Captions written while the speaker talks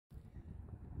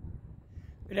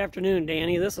Good afternoon,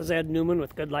 Danny. This is Ed Newman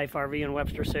with Good Life RV in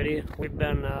Webster City. We've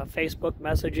been Facebook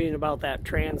messaging about that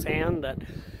Transcend, that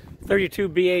 32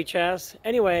 BHS.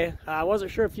 Anyway, I wasn't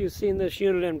sure if you've seen this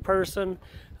unit in person.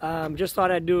 Just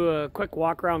thought I'd do a quick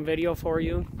walk-around video for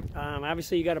you.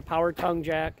 Obviously, you got a power tongue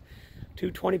jack, two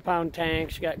 20-pound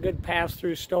tanks. You got good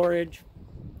pass-through storage,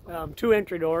 two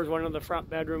entry doors, one in the front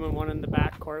bedroom and one in the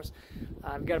back, of course.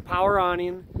 You've got a power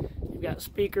awning. You've got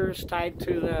speakers tied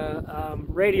to the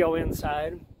radio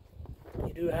inside.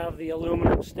 You do have the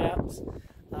aluminum steps.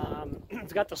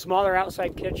 It's got the smaller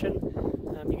outside kitchen.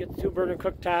 You get the 2-burner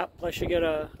cooktop, plus you get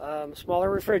a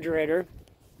smaller refrigerator.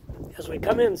 As we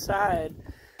come inside,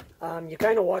 you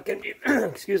kind of walk into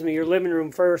excuse me, your living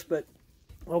room first, but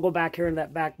we'll go back here in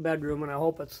that back bedroom, and I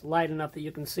hope it's light enough that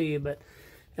you can see. But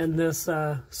in this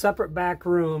separate back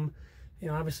room, you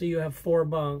know, obviously you have 4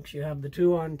 bunks. You have the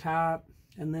 2 on top,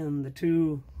 and then the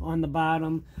 2 on the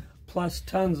bottom, plus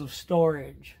tons of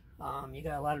storage. You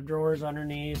got a lot of drawers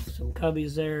underneath, some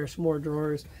cubbies there, some more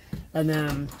drawers. And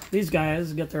then these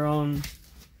guys get their own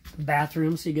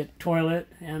bathroom, so you get toilet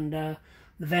and the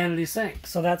vanity sink.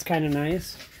 So that's kind of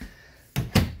nice.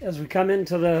 As we come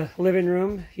into the living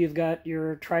room, you've got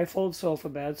your trifold sofa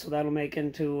bed, so that'll make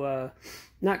into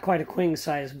not quite a queen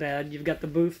size bed. You've got the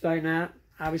booth dinette.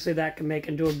 Obviously that can make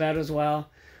into a bed as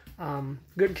well.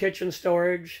 Good kitchen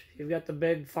storage. You've got the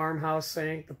big farmhouse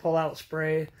sink, the pull-out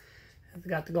spray. You've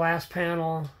got the glass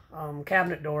panel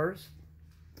cabinet doors.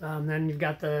 Then you've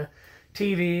got the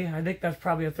TV. I think that's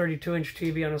probably a 32-inch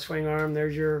TV on a swing arm.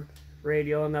 There's your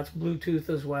radio, and that's Bluetooth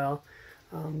as well.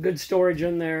 Good storage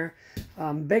in there.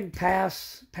 Big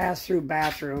pass-through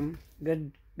bathroom.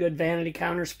 Good vanity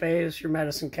counter space. Your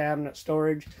medicine cabinet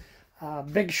storage.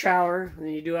 Big shower.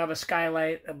 And you do have a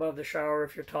skylight above the shower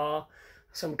if you're tall.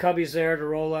 Some cubbies there to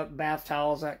roll up bath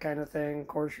towels, that kind of thing. Of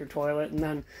course, your toilet. And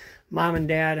then mom and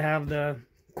dad have the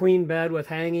queen bed with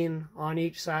hanging on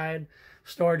each side,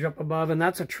 storage up above. And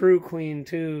that's a true queen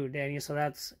too, Danny. So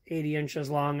that's 80 inches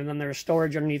long. And then there's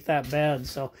storage underneath that bed.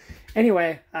 So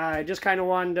anyway, I just kind of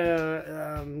wanted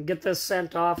to get this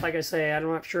sent off. Like I say, I'm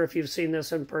not sure if you've seen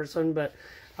this in person, but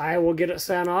I will get it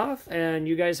sent off. And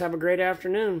you guys have a great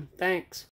afternoon. Thanks.